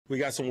We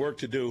got some work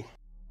to do.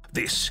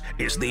 This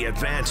is the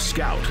Advanced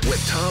Scout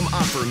with Tom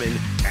Offerman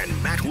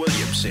and Matt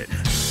Williamson.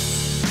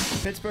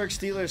 Pittsburgh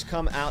Steelers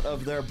come out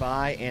of their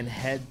bye and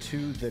head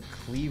to the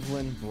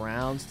Cleveland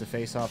Browns to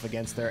face off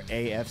against their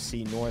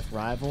AFC North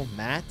rival.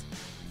 Matt,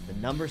 the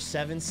number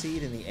 7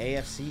 seed in the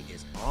AFC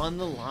is on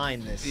the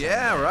line this Sunday.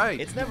 Yeah, right.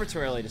 It's never too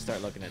early to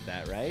start looking at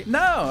that, right? No,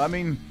 I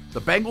mean,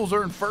 the Bengals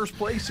are in first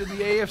place in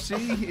the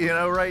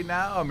AFC, right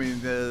now. I mean,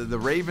 the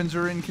Ravens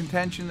are in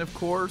contention, of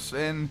course,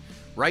 and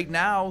right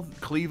now,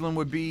 Cleveland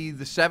would be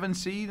the 7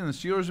 seed and the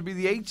Steelers would be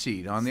the 8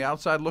 seed on the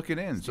outside looking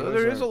in. So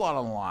there is a lot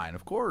on the line,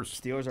 of course.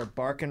 Steelers are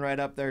barking right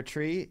up their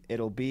tree.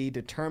 It'll be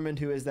determined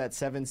who is that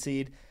 7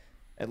 seed,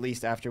 at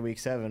least after week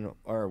 7,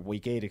 or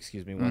week 8, once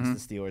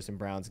the Steelers and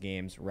Browns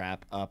games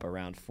wrap up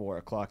around 4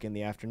 o'clock in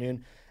the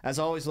afternoon. As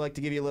always, I'd like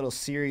to give you a little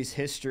series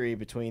history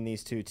between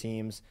these two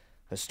teams.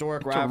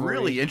 Historic rivalry. It's a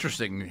really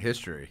interesting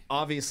history.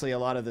 Obviously, a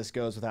lot of this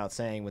goes without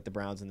saying with the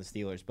Browns and the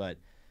Steelers, but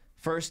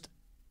first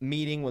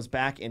meeting was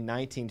back in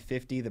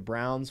 1950. The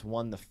Browns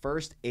won the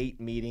first 8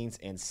 meetings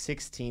and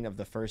 16 of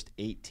the first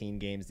 18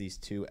 games these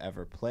two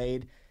ever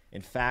played.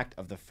 In fact,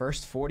 of the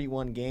first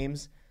 41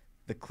 games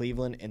the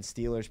Cleveland and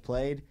Steelers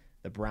played,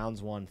 the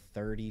Browns won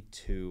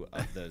 32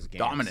 of those games.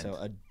 Dominant. So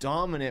a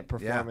dominant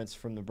performance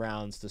from the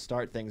Browns to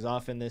start things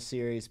off in this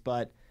series.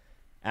 But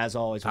as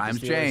always, with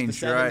times the Steelers, change,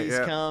 the 70s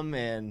right? come,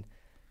 and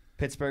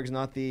Pittsburgh's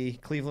not the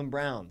Cleveland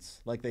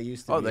Browns like they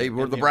used to be. Oh, they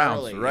were in the Browns,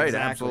 early. right?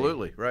 Exactly.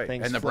 Absolutely, right.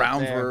 Things and the flipped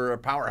Browns there. were a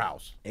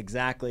powerhouse.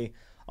 Exactly.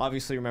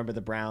 Obviously, remember the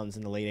Browns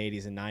in the late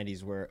 80s and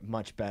 90s were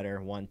much better,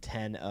 won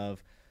 10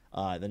 of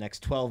the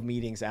next 12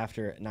 meetings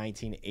after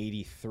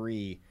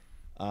 1983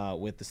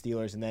 with the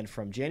Steelers. And then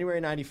from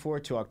January 94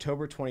 to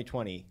October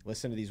 2020,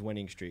 listen to these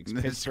winning streaks.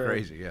 It's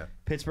crazy, yeah.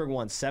 Pittsburgh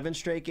won 7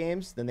 straight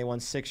games, then they won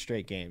 6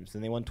 straight games,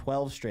 then they won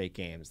 12 straight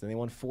games, then they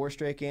won 4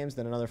 straight games,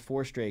 then another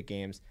 4 straight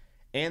games.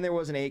 And there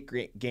was an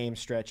 8-game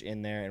stretch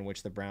in there in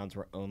which the Browns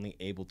were only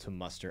able to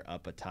muster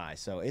up a tie.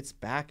 So it's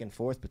back and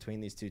forth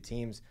between these two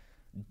teams.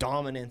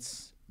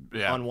 Dominance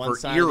on one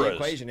side of the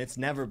equation. It's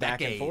never back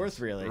and forth,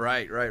 really.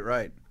 Right.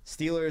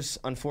 Steelers,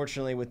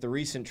 unfortunately, with the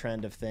recent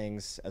trend of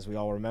things, as we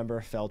all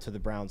remember, fell to the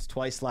Browns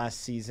twice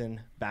last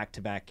season,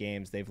 back-to-back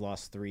games. They've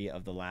lost 3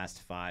 of the last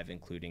 5,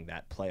 including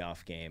that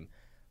playoff game,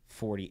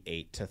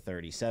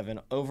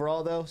 48-37.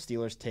 Overall, though,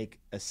 Steelers take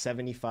a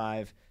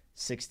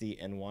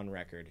 75-60-1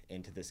 record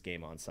into this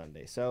game on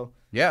Sunday. So,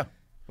 Yeah.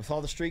 with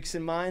all the streaks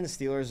in mind, the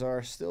Steelers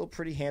are still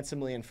pretty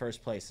handsomely in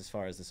first place as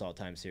far as this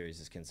all-time series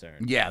is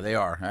concerned. Yeah, they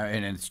are.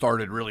 And it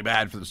started really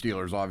bad for the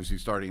Steelers, obviously,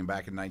 starting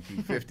back in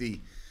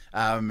 1950.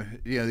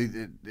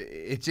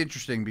 It's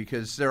interesting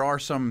because there are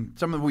some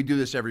of we do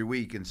this every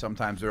week, and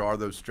sometimes there are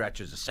those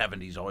stretches. The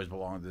 70s always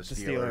belong to the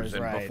Steelers,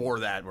 and right.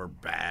 before that were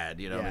bad,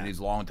 and these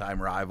longtime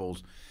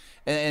rivals.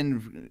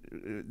 And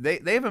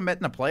they haven't met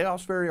in the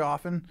playoffs very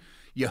often.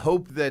 You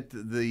hope that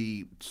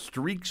the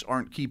streaks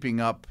aren't keeping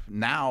up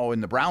now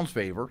in the Browns'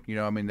 favor.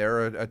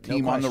 They're a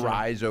team on the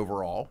rise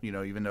overall,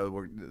 even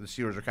though the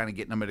Steelers are kind of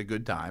getting them at a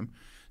good time.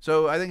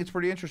 So I think it's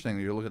pretty interesting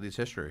that you look at this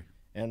history.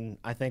 And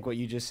I think what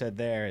you just said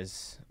there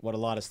is what a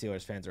lot of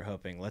Steelers fans are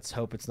hoping. Let's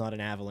hope it's not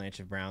an avalanche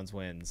of Browns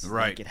wins,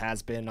 right? Like it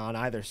has been on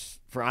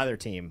for either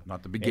team.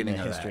 Not the beginning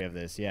in the of history that. of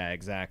this. Yeah,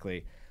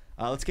 exactly.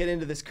 Let's get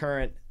into this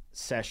current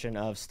session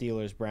of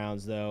Steelers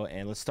Browns though,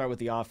 and let's start with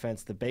the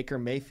offense. The Baker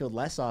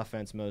Mayfield-less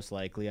offense, most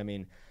likely. I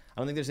don't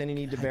think there's any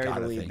need to bury the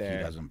lead there.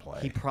 He doesn't play.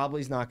 He probably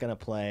is not going to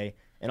play.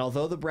 And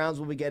although the Browns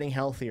will be getting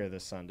healthier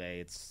this Sunday,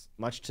 it's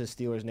much to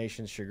Steelers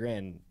Nation's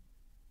chagrin.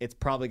 It's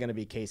probably going to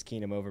be Case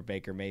Keenum over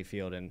Baker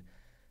Mayfield. And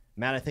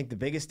Matt, I think the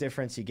biggest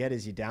difference you get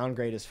is you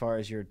downgrade as far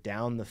as your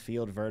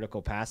down-the-field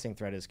vertical passing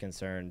threat is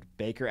concerned.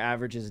 Baker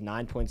averages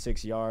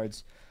 9.6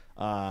 yards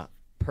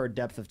per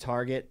depth of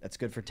target. That's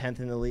good for 10th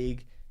in the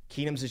league.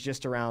 Keenum's is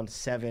just around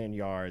 7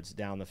 yards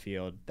down the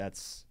field.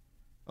 That's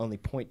only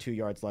 0.2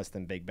 yards less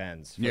than Big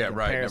Ben's. Yeah,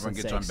 right. Everyone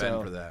gets on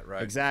Ben for that,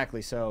 right?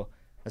 Exactly. So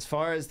as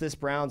far as this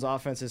Browns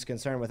offense is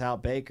concerned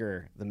without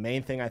Baker, the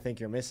main thing I think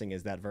you're missing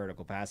is that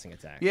vertical passing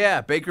attack.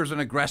 Yeah, Baker's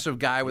an aggressive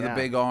guy with a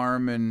big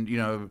arm and,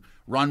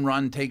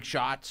 run, take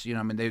shots.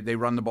 They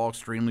run the ball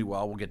extremely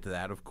well. We'll get to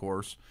that, of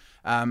course.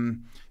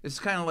 It's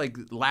kind of like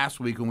last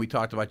week when we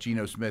talked about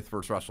Geno Smith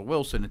versus Russell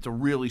Wilson. It's a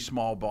really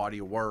small body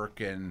of work,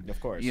 and of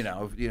course, he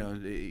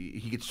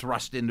gets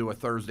thrust into a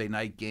Thursday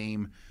night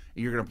game.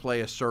 You're going to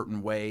play a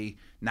certain way.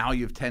 Now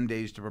you have 10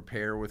 days to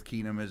prepare with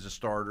Keenum as a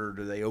starter.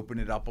 Do they open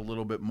it up a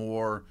little bit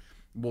more?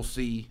 We'll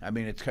see.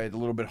 It's kind of a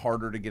little bit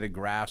harder to get a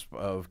grasp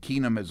of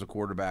Keenum as a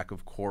quarterback,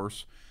 of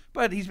course.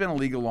 But he's been in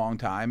the league a long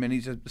time, and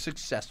he's a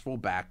successful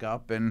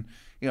backup. And,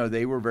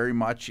 they were very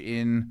much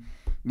in,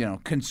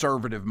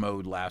 conservative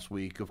mode last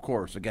week, of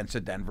course, against a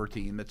Denver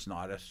team that's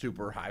not a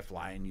super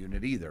high-flying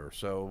unit either.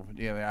 So,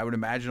 I would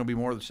imagine it'll be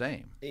more of the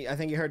same. I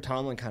think you heard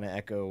Tomlin kind of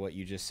echo what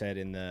you just said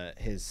in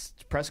his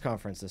press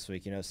conference this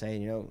week,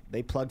 saying,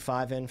 they plugged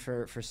 5 in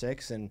for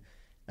 6, and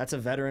that's a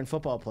veteran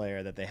football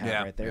player that they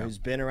have right there who's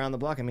been around the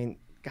block.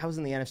 Guy was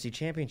in the NFC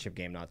Championship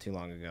game not too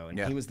long ago, and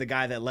he was the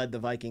guy that led the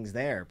Vikings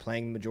there,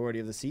 playing the majority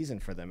of the season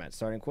for them at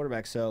starting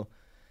quarterback. So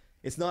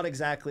it's not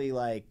exactly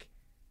like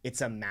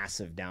it's a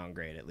massive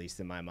downgrade, at least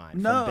in my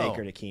mind, No. from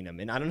Baker to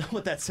Keenum. And I don't know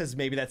what that says.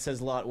 Maybe that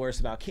says a lot worse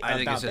about I think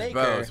it about says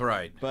Baker, both,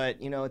 right. But,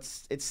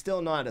 it's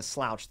still not a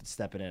slouch that's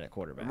stepping in at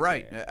quarterback.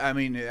 Right. Here. I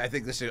mean, I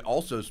think this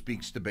also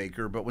speaks to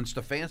Baker, but when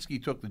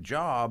Stefanski took the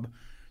job,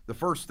 the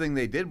first thing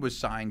they did was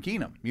sign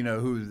Keenum,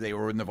 who they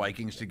were in the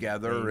Vikings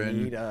together They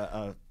and need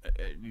a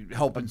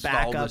help install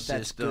backup the system.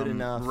 that's good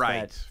enough.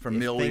 Right. That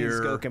Familiar. if things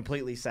go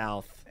completely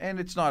south. And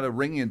it's not a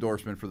ringing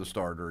endorsement for the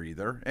starter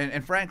either.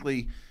 And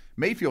frankly,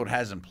 Mayfield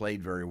hasn't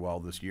played very well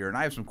this year, and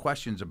I have some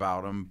questions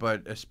about him,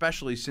 but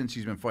especially since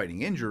he's been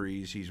fighting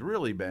injuries, he's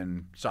really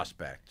been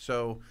suspect.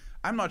 So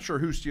I'm not sure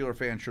who Steeler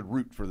fans should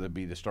root for to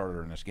be the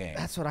starter in this game.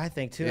 That's what I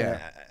think, too. Yeah.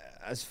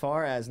 As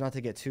far as, not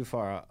to get too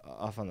far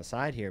off on the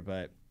side here,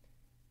 but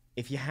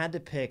if you had to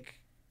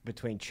pick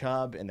between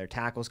Chubb and their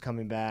tackles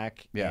coming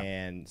back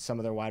and some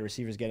of their wide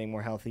receivers getting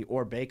more healthy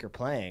or Baker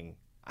playing,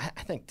 I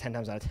think 10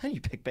 times out of 10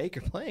 you pick Baker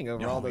playing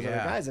over all those other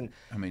guys. And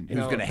I mean, who's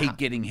going to hate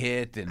getting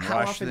hit and how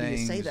rush often things?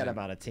 do you say that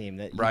about a team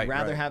that you'd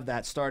rather have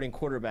that starting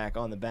quarterback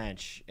on the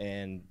bench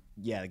and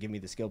give me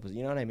the skill position?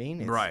 You know what I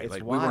mean? Right. It's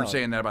like wild. we weren't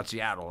saying that about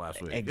Seattle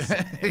last week.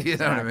 Exactly. You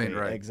know what I mean?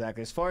 Right.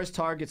 Exactly. As far as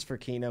targets for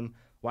Keenum,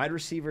 wide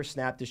receiver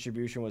snap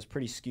distribution was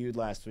pretty skewed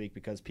last week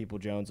because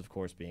People-Jones, of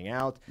course, being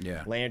out.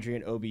 Yeah. Landry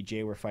and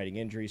OBJ were fighting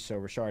injuries, so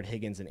Rashard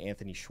Higgins and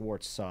Anthony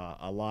Schwartz saw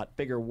a lot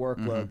bigger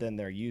workload than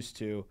they're used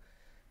to.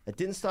 That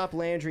didn't stop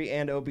Landry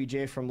and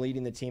OBJ from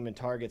leading the team in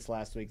targets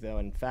last week, though.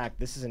 In fact,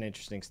 this is an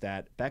interesting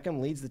stat. Beckham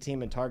leads the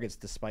team in targets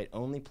despite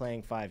only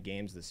playing 5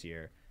 games this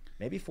year.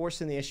 Maybe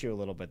forcing the issue a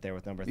little bit there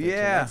with number 13.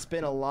 Yeah. That's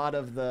been a lot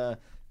of the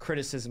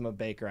criticism of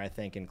Baker, I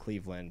think, in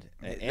Cleveland.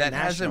 And that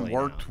hasn't nationally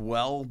worked now.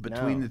 well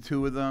between No. the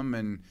two of them.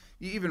 And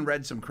you even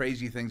read some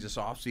crazy things this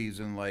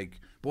offseason, like,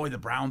 boy, the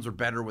Browns are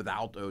better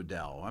without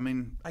Odell. I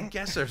mean, I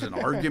guess there's an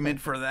argument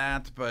for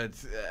that, but,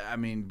 I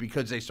mean,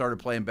 because they started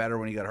playing better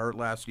when he got hurt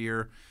last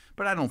year.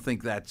 But I don't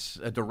think that's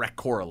a direct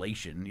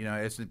correlation.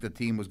 I think the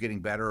team was getting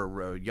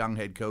better. A young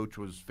head coach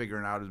was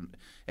figuring out,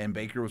 and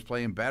Baker was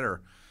playing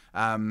better.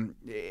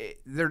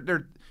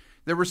 Their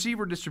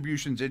receiver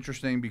distribution's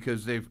interesting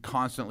because they've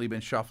constantly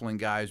been shuffling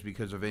guys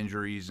because of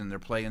injuries, and they're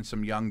playing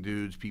some young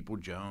dudes,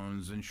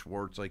 People-Jones and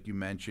Schwartz, like you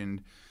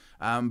mentioned.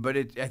 But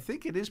I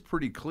think it is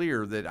pretty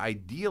clear that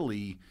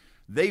ideally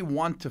they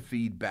want to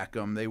feed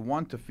Beckham. They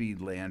want to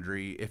feed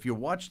Landry. If you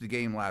watched the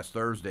game last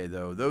Thursday,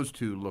 though, those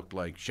two looked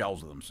like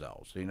shells of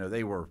themselves.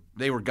 They were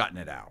gutting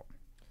it out.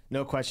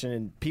 No question.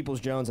 And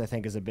Peoples-Jones, I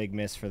think, is a big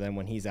miss for them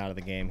when he's out of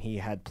the game. He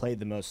had played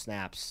the most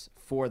snaps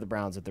for the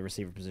Browns at the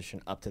receiver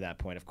position up to that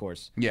point, of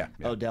course. Yeah.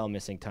 Odell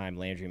missing time,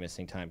 Landry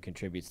missing time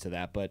contributes to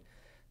that. But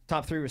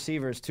top 3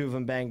 receivers, 2 of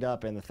them banged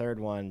up, and the third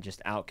one just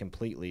out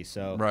completely.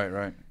 So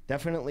Right.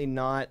 definitely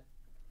not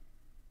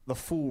the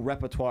full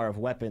repertoire of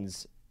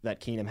weapons that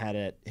Keenum had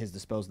at his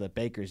disposal that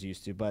Baker's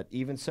used to. But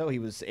even so, he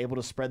was able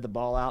to spread the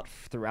ball out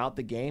throughout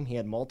the game. He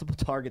had multiple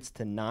targets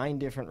to 9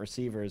 different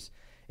receivers,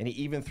 and he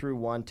even threw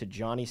one to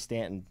Johnny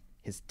Stanton,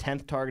 his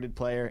 10th targeted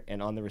player, and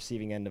on the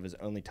receiving end of his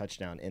only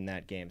touchdown in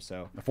that game.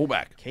 So The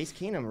fullback. Case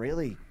Keenum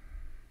really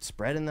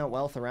spreading that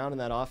wealth around in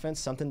that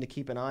offense, something to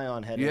keep an eye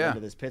on heading into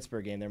this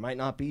Pittsburgh game. There might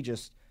not be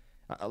just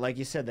like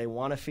you said, they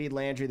want to feed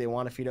Landry, they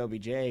want to feed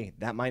OBJ.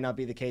 That might not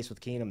be the case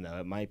with Keenum, though.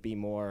 It might be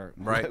more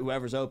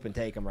whoever's open,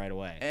 take him right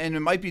away. And it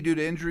might be due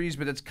to injuries,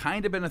 but it's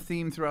kind of been a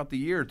theme throughout the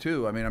year,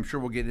 too. I mean, I'm sure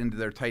we'll get into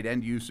their tight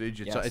end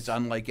usage. It's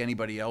unlike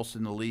anybody else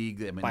in the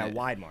league. I mean, by a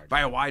wide margin.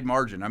 By a wide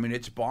margin. I mean,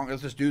 it's bonk.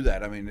 Let's just do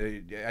that. I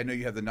mean, I know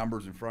you have the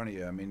numbers in front of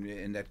you. I mean,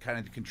 and that kind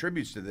of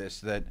contributes to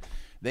this, that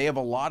they have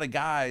a lot of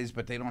guys,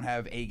 but they don't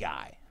have a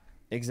guy.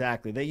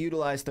 Exactly. They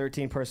utilize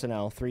 13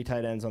 personnel, 3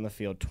 tight ends on the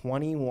field,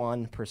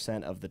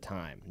 21% of the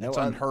time. That's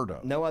unheard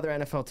of. No other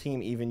NFL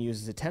team even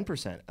uses it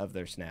 10% of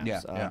their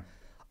snaps. Yeah.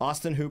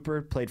 Austin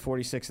Hooper played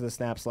 46 of the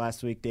snaps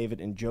last week. David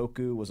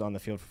Njoku was on the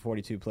field for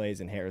 42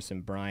 plays, and Harrison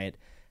Bryant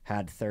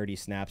had 30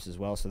 snaps as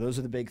well. So those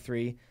are the big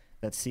 3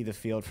 that see the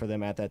field for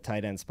them at that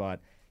tight end spot.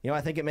 I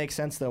think it makes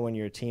sense, though, when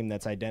you're a team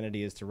that's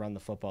identity is to run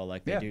the football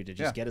like they do, to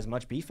just get as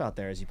much beef out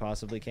there as you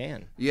possibly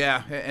can.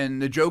 Yeah,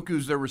 and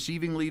Njoku's their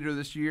receiving leader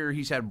this year.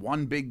 He's had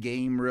one big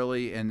game,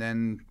 really, and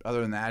then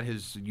other than that,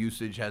 his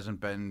usage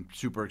hasn't been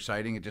super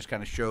exciting. It just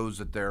kind of shows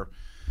that they're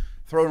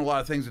throwing a lot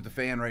of things at the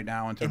fan right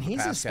now in terms of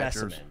pass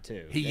catchers. And he's a specimen,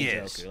 too. He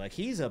Njoku. is. Like,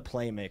 he's a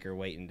playmaker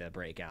waiting to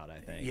break out, I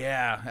think.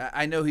 Yeah,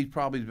 I know he's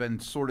probably been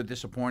sort of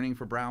disappointing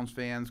for Browns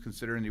fans,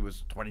 considering he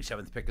was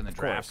 27th pick in the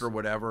draft or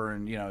whatever,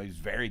 and, he's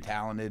very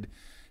talented.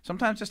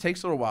 Sometimes it just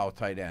takes a little while with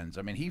tight ends.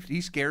 I mean,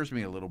 he scares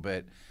me a little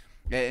bit.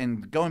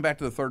 And going back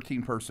to the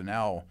 13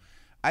 personnel,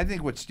 I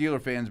think what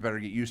Steeler fans better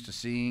get used to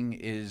seeing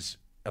is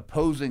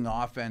opposing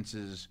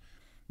offenses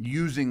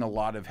using a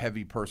lot of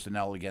heavy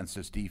personnel against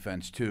this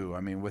defense too.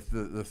 I mean, with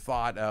the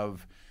thought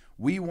of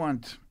we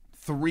want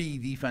 3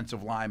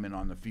 defensive linemen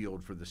on the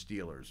field for the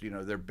Steelers.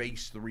 Their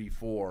base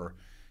 3-4,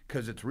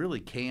 because it's really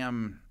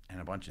Cam and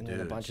a bunch of dudes.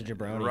 And a bunch of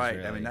jabronis. Right.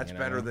 Really, I mean, that's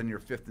better than your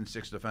 5th and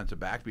 6th defensive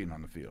back being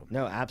on the field.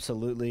 No,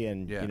 absolutely.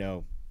 And,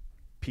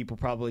 people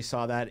probably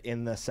saw that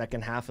in the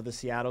second half of the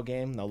Seattle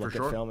game. They'll look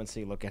at film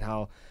and look at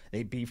how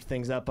they beefed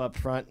things up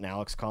front. And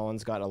Alex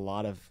Collins got a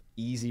lot of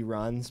easy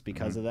runs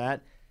because of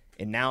that.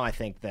 And now I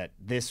think that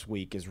this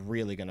week is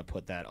really going to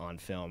put that on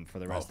film for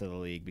the rest of the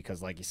league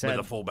because, like you said,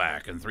 with a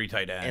fullback and 3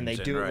 tight ends. And they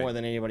do it more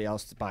than anybody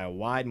else by a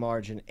wide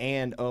margin.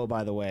 And, oh,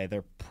 by the way,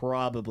 they're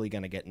probably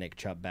going to get Nick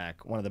Chubb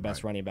back, one of the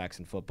best running backs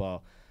in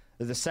football.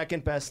 They're the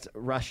second best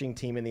rushing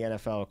team in the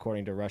NFL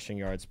according to rushing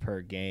yards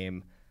per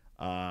game.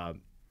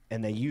 And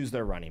they use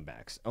their running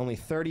backs. Only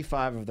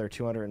 35 of their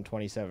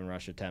 227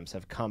 rush attempts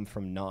have come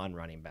from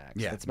non-running backs.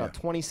 Yeah, That's about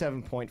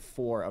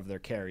 27.4 of their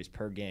carries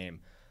per game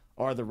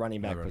are the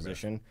running back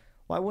position.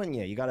 Why wouldn't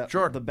you? You got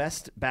the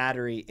best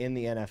battery in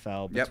the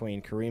NFL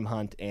between Kareem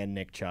Hunt and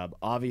Nick Chubb.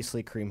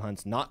 Obviously, Kareem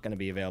Hunt's not going to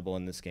be available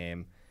in this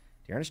game.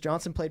 Dearness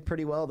Johnson played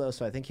pretty well, though,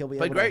 so I think he'll be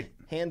able to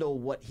handle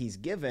what he's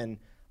given.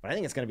 But I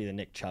think it's going to be the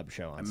Nick Chubb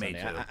show on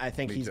Sunday. I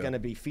think he's going to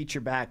be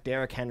feature back,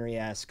 Derrick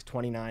Henry-esque,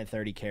 29,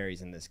 30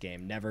 carries in this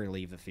game. Never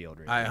leave the field.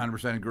 Really. I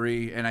 100%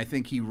 agree, and I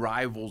think he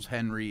rivals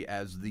Henry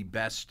as the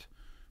best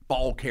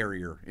ball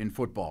carrier in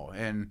football.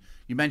 And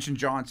you mentioned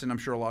Johnson. I'm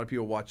sure a lot of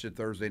people watched it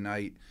Thursday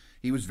night.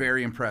 He was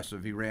very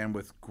impressive. He ran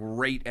with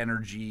great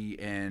energy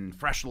and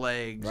fresh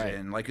legs,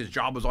 and like his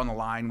job was on the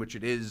line, which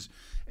it is.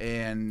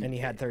 And he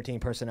had 13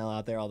 personnel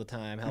out there all the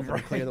time, helping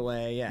him clear the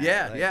way. And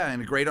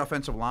a great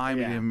offensive line.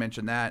 We didn't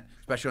mention that,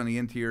 especially on the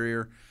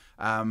interior.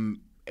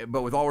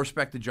 But with all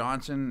respect to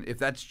Johnson, if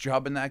that's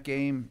Chubb in that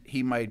game,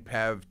 he might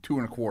have 2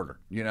 1/4.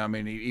 You know, I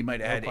mean, he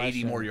might have had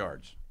 80 more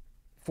yards.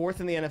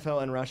 Fourth in the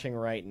NFL in rushing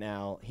right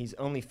now. He's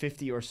only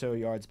 50 or so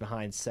yards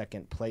behind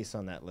second place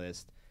on that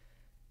list.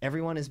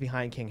 Everyone is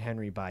behind King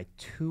Henry by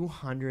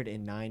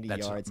 290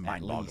 yards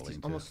at least. He's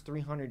almost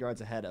 300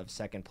 yards ahead of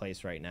second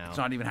place right now. It's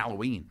not even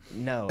Halloween.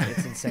 No,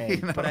 it's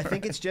insane. But I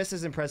think it's just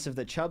as impressive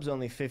that Chubb's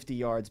only 50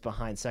 yards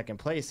behind second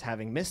place,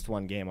 having missed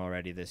 1 game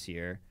already this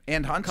year.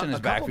 And Hunt's in his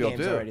backfield,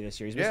 too. Already this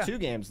year. He's missed 2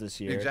 games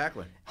this year.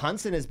 Exactly.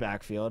 Hunt's in his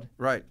backfield.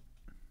 Right.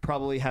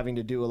 Probably having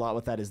to do a lot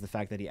with that is the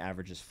fact that he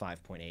averages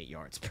 5.8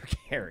 yards per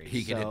carry.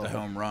 He can hit the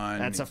home run.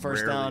 That's a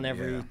first down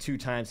every 2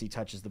 times he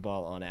touches the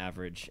ball on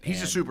average.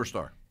 He's a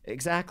superstar.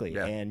 Exactly.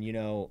 Yeah. And, you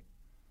know,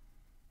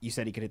 you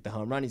said he could hit the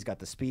home run. He's got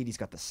the speed. He's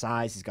got the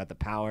size. He's got the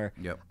power.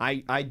 Yep.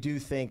 I do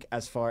think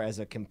as far as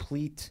a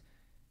complete,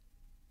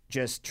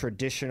 just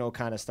traditional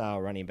kind of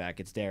style running back,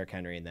 it's Derrick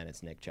Henry and then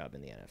it's Nick Chubb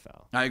in the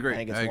NFL. I agree. I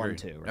think it's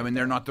 1-2. Right, I mean,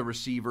 they're not the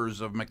receivers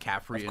of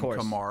McCaffrey and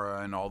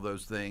Kamara and all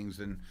those things.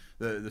 And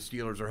the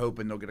Steelers are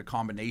hoping they'll get a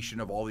combination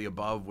of all the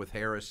above with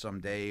Harris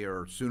someday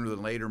or sooner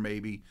than later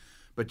maybe.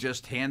 But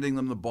just handing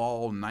them the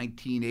ball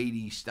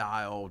 1980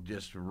 style,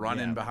 just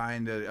running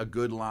behind a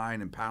good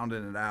line and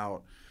pounding it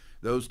out,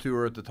 those two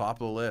are at the top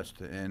of the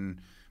list. And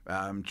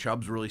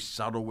Chubb's really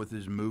subtle with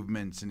his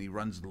movements, and he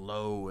runs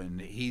low, and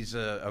he's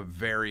a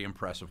very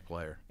impressive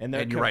player. And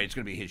you're right, it's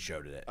going to be his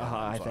show today.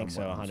 I think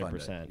so,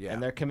 100%. Yeah.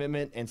 And their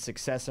commitment and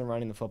success in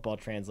running the football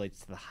translates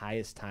to the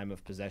highest time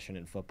of possession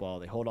in football.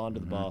 They hold on to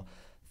the ball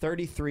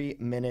 33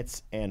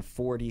 minutes and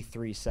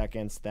 43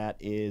 seconds. That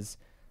is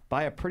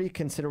by a pretty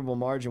considerable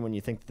margin when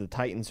you think that the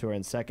Titans, who are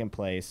in second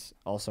place,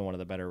 also one of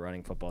the better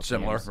running football teams.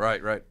 Similar,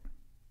 right.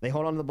 They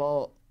hold on to the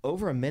ball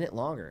over a minute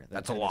longer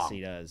than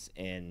Tennessee does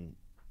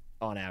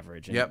on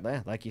average.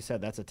 And like you said,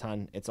 that's a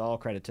ton. It's all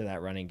credit to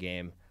that running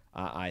game,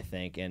 I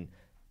think. And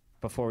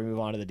before we move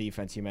on to the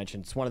defense, you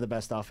mentioned it's one of the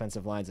best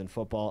offensive lines in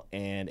football,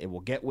 and it will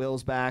get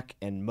Wills back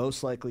and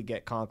most likely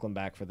get Conklin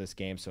back for this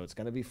game. So it's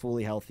going to be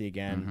fully healthy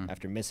again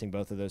after missing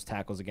both of those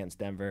tackles against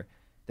Denver.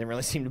 Didn't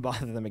really seem to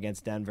bother them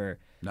against Denver.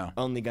 No.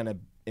 Only going to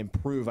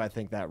improve, I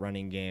think, that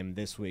running game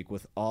this week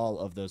with all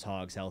of those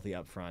Hogs healthy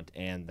up front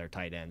and their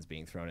tight ends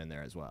being thrown in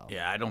there as well.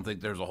 Yeah, I don't think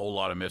there's a whole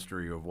lot of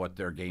mystery of what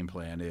their game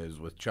plan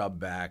is with Chubb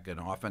back, an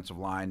offensive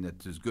line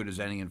that's as good as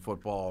any in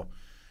football,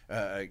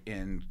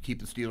 and keep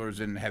the Steelers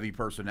in heavy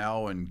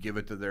personnel and give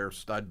it to their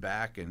stud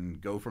back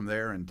and go from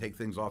there and take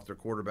things off their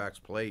quarterback's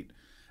plate.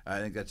 I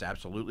think that's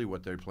absolutely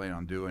what they plan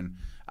on doing.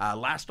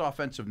 Last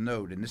offensive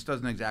note, and this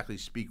doesn't exactly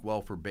speak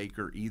well for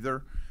Baker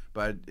either,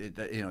 but it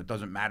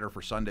doesn't matter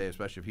for Sunday,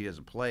 especially if he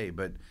doesn't play.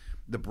 But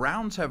the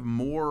Browns have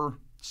more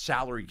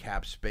salary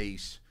cap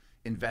space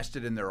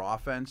invested in their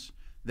offense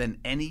than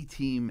any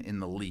team in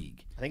the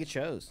league. I think it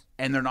shows.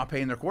 And they're not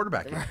paying their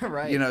quarterback yet.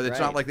 Right. It's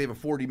not like they have a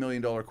 $40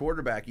 million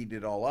quarterback eating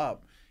it all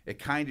up. It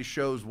kind of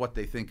shows what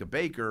they think of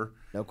Baker.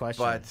 No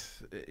question.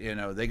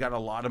 But, they got a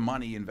lot of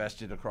money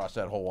invested across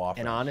that whole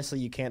offense. And honestly,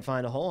 you can't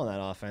find a hole in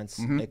that offense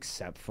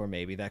except for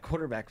maybe that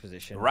quarterback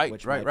position.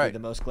 Which might be the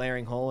most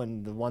glaring hole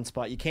and the one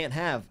spot you can't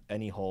have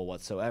any hole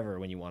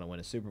whatsoever when you want to win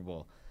a Super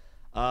Bowl.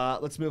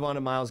 Let's move on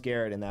to Myles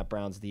Garrett in that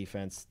Browns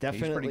defense.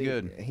 Definitely, he's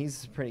pretty good.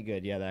 He's pretty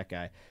good, yeah, that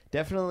guy.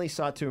 Definitely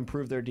sought to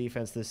improve their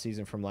defense this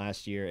season from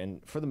last year.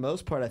 And for the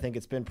most part, I think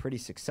it's been pretty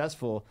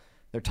successful.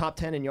 They're top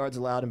 10 in yards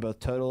allowed in both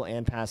total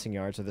and passing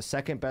yards. They're the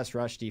second best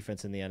rush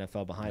defense in the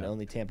NFL behind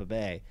only Tampa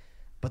Bay.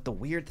 But the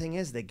weird thing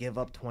is they give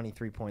up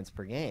 23 points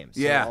per game.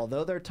 So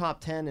although they're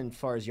top 10 as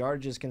far as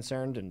yardage is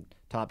concerned and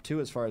top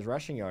 2 as far as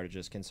rushing yardage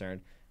is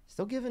concerned,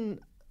 still giving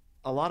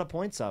a lot of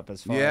points up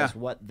as far as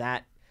what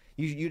that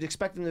you'd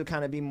expect them to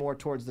kind of be more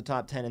towards the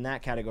top 10 in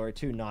that category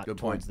too, not Good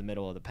towards point. the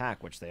middle of the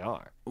pack, which they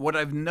are. What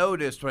I've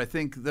noticed, what I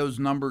think those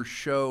numbers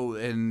show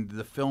and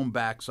the film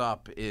backs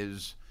up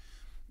is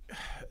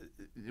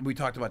we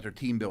talked about their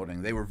team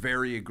building. They were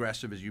very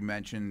aggressive, as you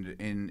mentioned,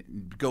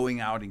 in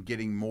going out and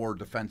getting more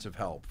defensive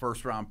help.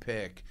 First-round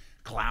pick,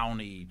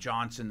 Clowney,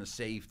 Johnson, the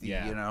safety.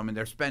 Yeah. You know, I mean,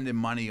 they're spending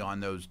money on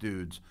those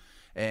dudes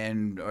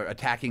and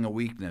attacking a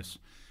weakness.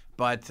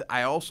 But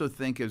I also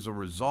think as a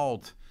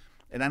result,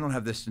 and I don't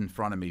have this in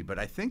front of me, but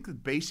I think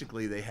that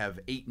basically they have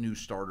 8 new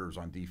starters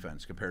on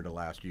defense compared to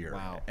last year.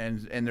 Wow.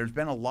 And there's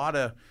been a lot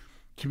of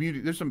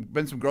been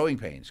some growing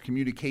pains,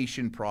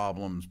 communication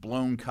problems,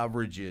 blown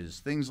coverages,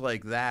 things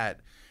like that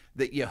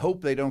you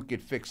hope they don't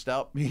get fixed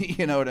up.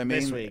 You know what I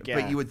mean? This week,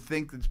 yeah. But you would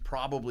think it's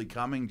probably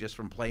coming just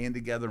from playing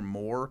together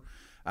more.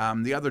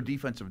 The other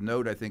defensive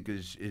note I think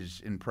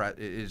is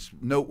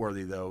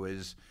noteworthy though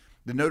is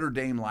the Notre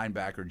Dame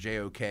linebacker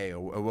JOK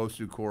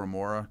Owosu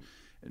Koromora.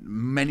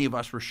 Many of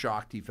us were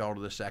shocked he fell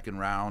to the second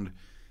round.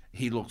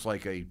 He looks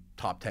like a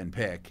top 10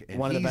 pick. And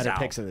One of the better out.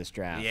 picks of this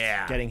draft.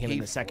 Yeah. Getting him in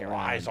the second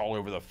round. He flies all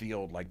over the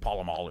field like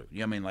Polamalu.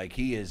 You know, I mean, like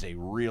he is a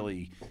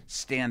really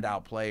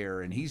standout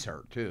player, and he's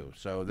hurt too.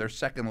 So their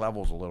second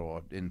level's a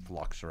little in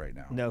flux right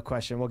now. No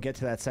question. We'll get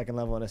to that second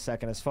level in a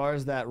second. As far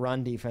as that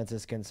run defense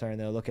is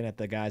concerned, though, looking at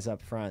the guys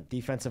up front,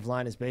 defensive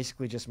line is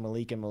basically just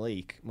Malik and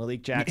Malik.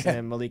 Malik Jackson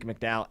and Malik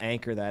McDowell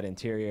anchor that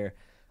interior.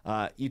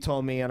 You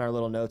told me on our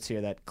little notes here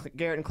that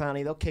Garrett and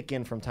Clowney, they'll kick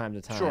in from time to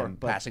time. Sure,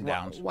 but passing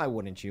downs. Why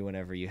wouldn't you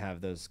whenever you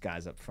have those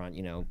guys up front,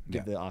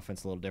 give the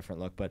offense a little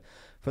different look. But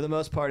for the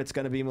most part, it's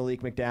going to be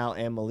Malik McDowell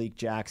and Malik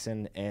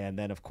Jackson, and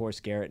then, of course,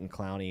 Garrett and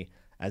Clowney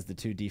as the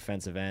 2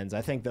 defensive ends.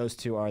 I think those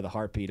 2 are the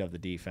heartbeat of the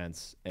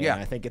defense. And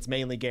I think it's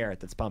mainly Garrett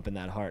that's pumping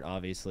that heart,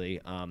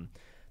 obviously.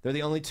 They're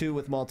the only 2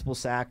 with multiple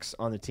sacks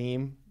on the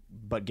team.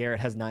 But Garrett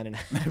has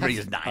 9.5. He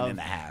has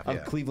 9.5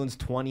 of Cleveland's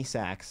 20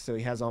 sacks, so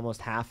he has almost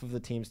half of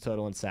the team's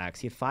total in sacks.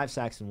 He had 5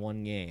 sacks in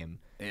one game.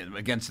 And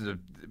against the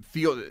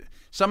field,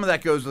 some of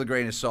that goes with a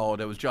grain of salt.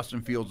 It was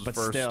Justin Fields' But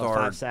first still, start.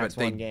 5 sacks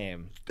but one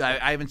game.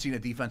 I haven't seen a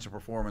defensive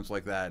performance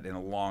like that in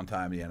a long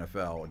time in the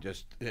NFL.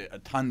 Just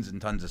tons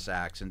and tons of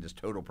sacks and just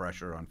total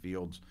pressure on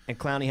Fields. And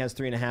Clowney has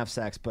 3.5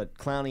 sacks, but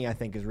Clowney, I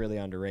think, is really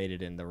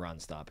underrated in the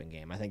run-stopping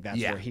game. I think that's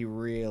where he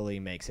really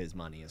makes his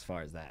money as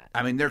far as that.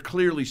 I mean, they're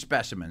clearly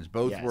specimens.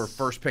 Both Yes. were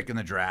first pick in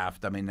the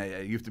draft. I mean,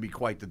 you have to be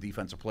quite the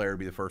defensive player to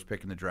be the first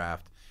pick in the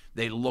draft.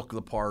 They look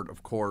the part,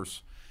 of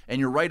course. And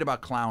you're right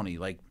about Clowney.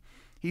 Like,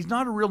 he's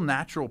not a real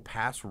natural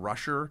pass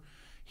rusher.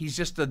 He's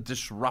just a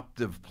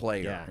disruptive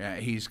player. Yeah.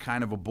 He's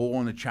kind of a bull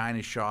in the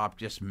china shop,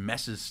 just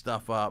messes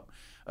stuff up,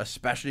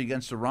 especially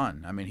against the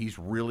run. I mean, he's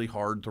really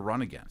hard to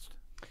run against.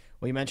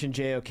 Well, you mentioned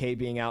JOK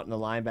being out in the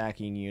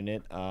linebacking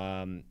unit.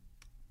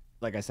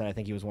 Like I said, I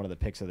think he was one of the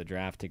picks of the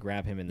draft. To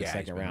grab him in the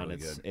second round,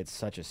 really good. It's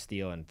such a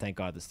steal, and thank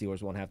God the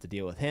Steelers won't have to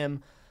deal with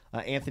him.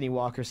 Anthony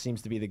Walker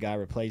seems to be the guy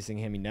replacing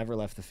him. He never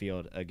left the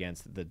field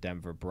against the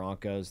Denver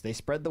Broncos. They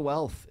spread the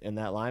wealth in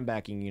that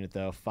linebacking unit,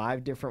 though.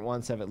 5 different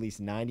ones have at least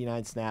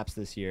 99 snaps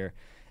this year,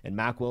 and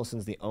Mack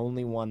Wilson's the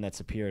only one that's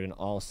appeared in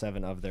all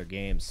 7 of their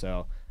games.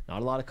 So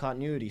not a lot of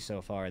continuity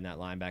so far in that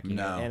linebacking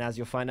unit. And as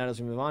you'll find out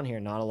as we move on here,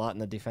 not a lot in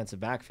the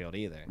defensive backfield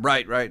either.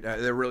 Right.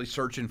 They're really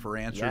searching for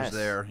answers Yes.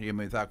 there, I mean,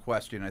 without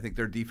question. I think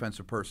their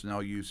defensive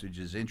personnel usage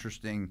is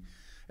interesting.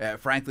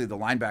 Frankly, the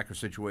linebacker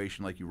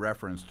situation, like you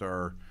referenced,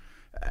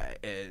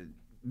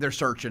 they're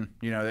searching.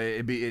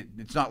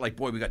 It's not like,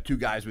 boy, we got 2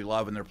 guys we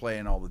love and they're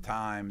playing all the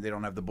time. They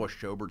don't have the Bush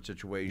Schobert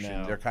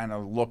situation. No. They're kind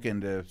of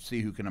looking to see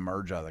who can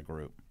emerge out of the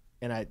group.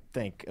 And I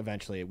think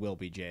eventually it will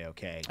be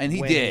JOK. And he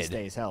when did. He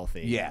stays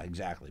healthy. Yeah,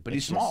 exactly. But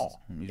It's he's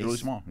small. just- He's really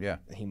small. Yeah.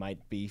 He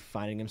might be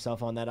finding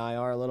himself on that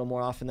IR a little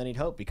more often than he'd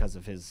hope because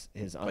of his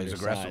undersized,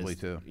 aggressively,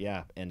 too.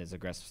 Yeah, and his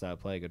aggressive style of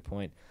play. Good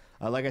point.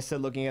 Like I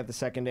said, looking at the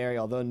secondary,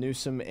 although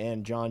Newsome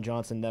and John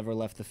Johnson never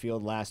left the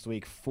field last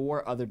week,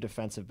 4 other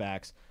defensive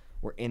backs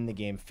were in the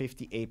game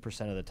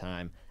 58% of the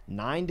time.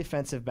 9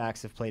 defensive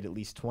backs have played at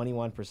least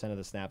 21% of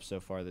the snaps so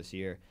far this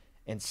year,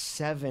 and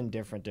 7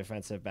 different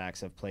defensive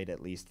backs have played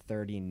at least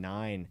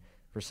 39%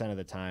 of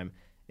the time.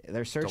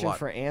 They're searching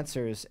for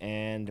answers,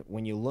 and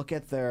when you look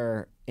at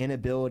their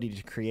inability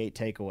to create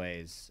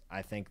takeaways,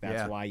 I think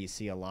that's why you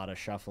see a lot of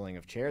shuffling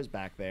of chairs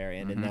back there.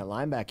 And in that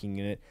linebacking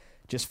unit,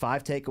 just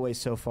 5 takeaways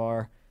so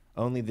far.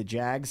 Only the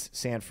Jags,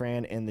 San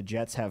Fran, and the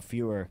Jets have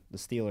fewer. The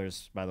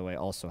Steelers, by the way,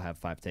 also have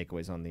 5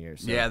 takeaways on the year.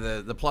 So. Yeah,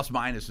 the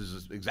plus-minus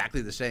is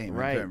exactly the same.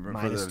 Right,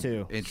 -2.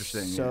 -2.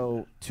 Interesting.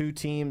 So 2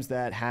 teams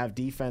that have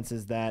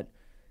defenses that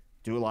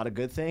do a lot of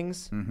good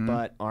things,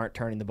 but aren't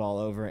turning the ball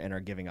over and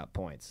are giving up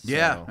points.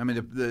 Yeah, So, I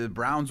mean, the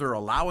Browns are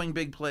allowing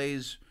big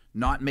plays,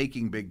 not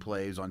making big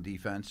plays on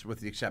defense,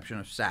 with the exception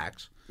of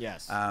sacks.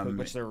 yes,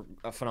 which they're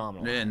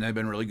phenomenal. And they've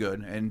been really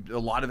good. And a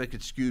lot of it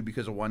gets skewed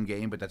because of one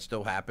game, but that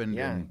still happened.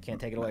 Yeah, and can't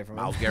take it away from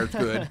him. Myles Garrett's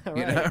good.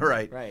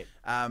 Right. Right.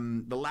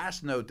 The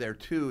last note there,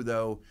 too,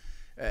 though,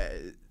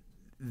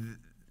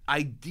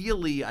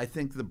 ideally, I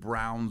think the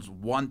Browns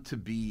want to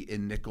be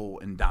in nickel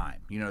and dime.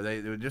 You know,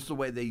 they just the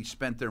way they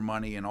spent their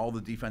money and all the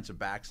defensive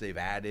backs they've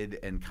added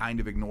and kind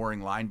of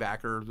ignoring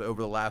linebackers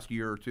over the last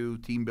year or two,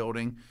 team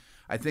building.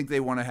 I think they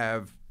want to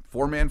have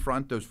 4-man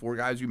front, those 4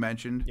 guys you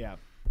mentioned,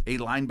 a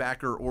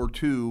linebacker or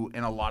 2,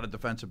 and a lot of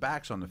defensive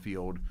backs on the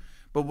field.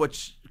 But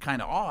what's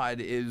kind of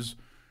odd is,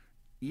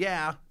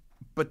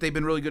 but they've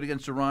been really good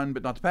against the run,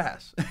 but not the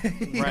pass.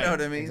 You know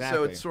what I mean? Exactly.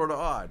 So it's sort of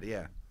odd,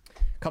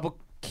 Couple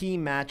key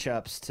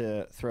matchups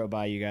to throw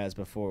by you guys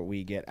before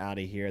we get out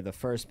of here. The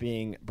first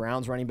being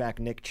Browns running back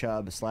Nick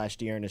Chubb /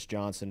 Dearness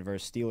Johnson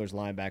versus Steelers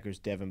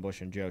linebackers Devin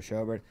Bush and Joe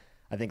Schobert.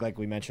 I think, like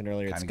we mentioned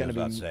earlier, it's going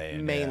to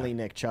be mainly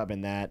Nick Chubb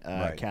in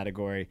that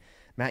category.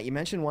 Matt, you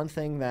mentioned one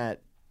thing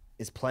that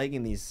is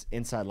plaguing these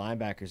inside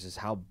linebackers is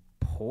how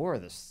poor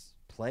this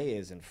play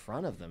is in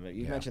front of them.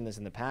 You've mentioned this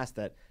in the past,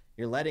 that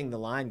you're letting the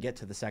line get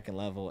to the second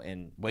level,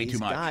 and these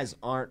guys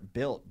aren't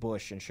built,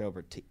 Bush and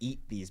Schobert, to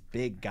eat these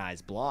big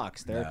guys'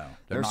 blocks.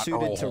 They're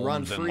suited to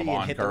run free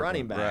and hit the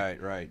running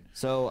back. Right.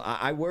 So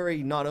I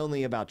worry not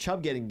only about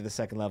Chubb getting to the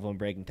second level and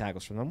breaking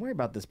tackles from them, I'm worried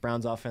about this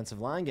Browns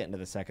offensive line getting to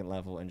the second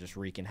level and just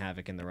wreaking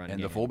havoc in the running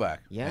game. And the fullback.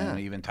 And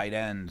even tight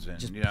ends. And,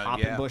 just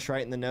popping Bush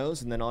right in the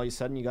nose, and then all of a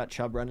sudden you got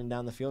Chubb running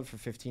down the field for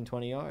 15,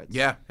 20 yards.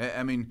 Yeah,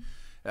 I mean,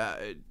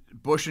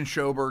 Bush and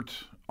Schobert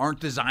aren't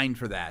designed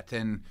for that,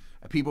 and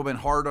people have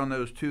been hard on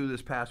those two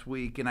this past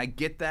week, and I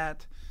get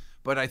that,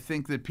 but I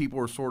think that people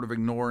are sort of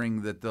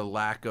ignoring that the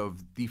lack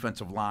of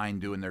defensive line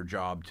doing their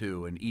job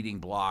too, and eating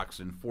blocks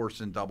and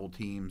forcing double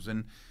teams.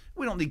 And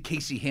we don't need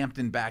Casey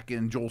Hampton back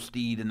in, Joel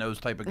Steed and those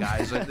type of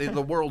guys.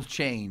 The world's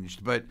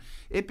changed, but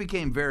it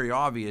became very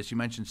obvious. You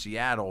mentioned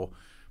Seattle.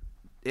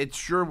 It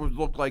sure would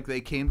look like they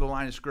came to the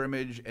line of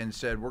scrimmage and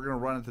said, we're going to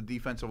run at the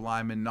defensive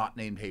lineman not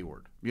named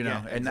Hayward,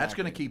 and that's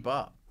going to keep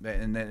up.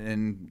 And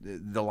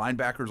the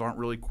linebackers aren't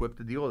really equipped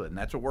to deal with it, and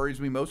that's what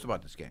worries me most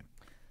about this game.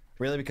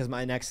 Really, because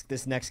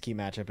this next key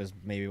matchup is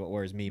maybe what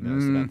worries me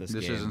most about this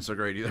game. This isn't so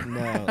great either.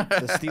 No.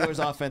 The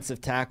Steelers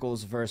offensive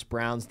tackles versus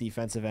Browns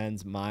defensive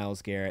ends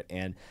Myles Garrett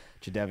and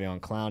Jadeveon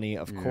Clowney.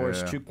 Of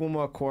course,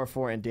 Chukwuma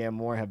Okorafor and Dan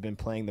Moore have been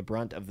playing the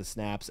brunt of the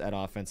snaps at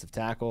offensive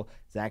tackle.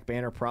 Zach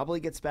Banner probably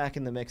gets back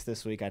in the mix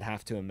this week, I'd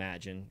have to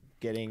imagine.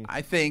 Getting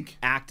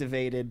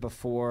activated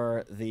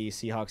before the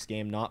Seahawks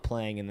game, not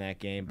playing in that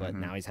game, but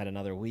now he's had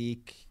another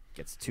week.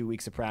 Gets 2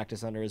 weeks of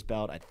practice under his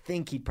belt. I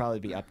think he'd probably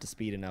be up to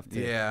speed enough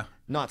to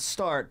not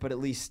start, but at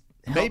least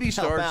help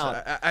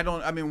out. I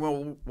don't. I mean,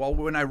 well,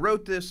 when I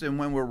wrote this and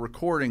when we're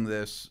recording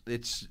this,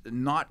 it's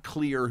not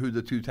clear who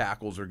the 2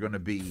 tackles are going to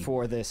be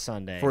for this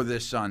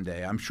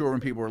Sunday. I'm sure when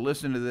people are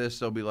listening to this,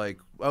 they'll be like,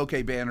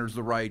 "Okay, Banner's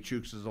the right,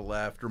 Chooks is the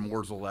left, or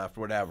Moore's the left,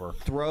 whatever."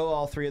 Throw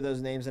all 3 of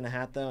those names in a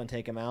hat though, and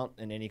take them out,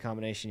 and any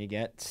combination you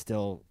get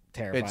still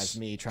terrifies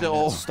me trying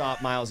to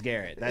stop Myles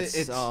Garrett. That's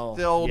still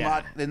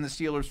not in the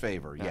Steelers'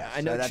 favor. Yes,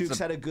 I know Chooks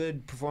had a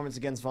good performance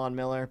against Von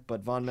Miller,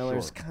 but Von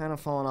Miller's kind of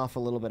fallen off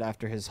a little bit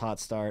after his hot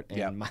start,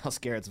 and Myles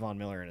Garrett's Von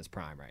Miller in his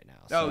prime right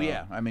now. So. Oh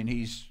yeah, I mean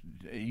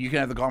you can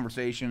have the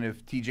conversation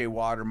if T.J.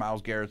 Watt or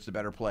Myles Garrett's the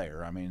better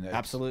player. I mean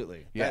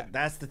absolutely. Yeah,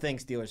 that's the thing,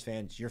 Steelers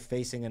fans. You're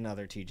facing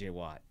another T.J.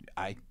 Watt.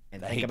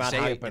 Think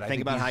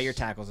about how your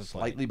tackles are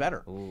slightly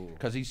better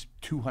because he's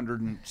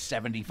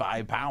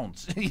 275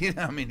 pounds.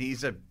 I mean,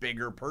 he's a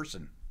bigger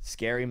person.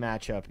 Scary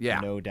matchup,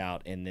 no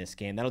doubt, in this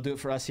game. That'll do it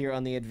for us here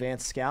on the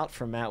Advanced Scout.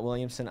 From Matt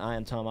Williamson, I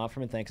am Tom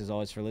Offerman. Thanks as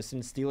always for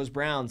listening.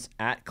 Steelers-Browns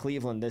at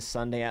Cleveland this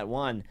Sunday at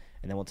 1,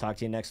 and then we'll talk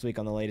to you next week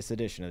on the latest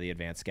edition of the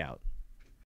Advanced Scout.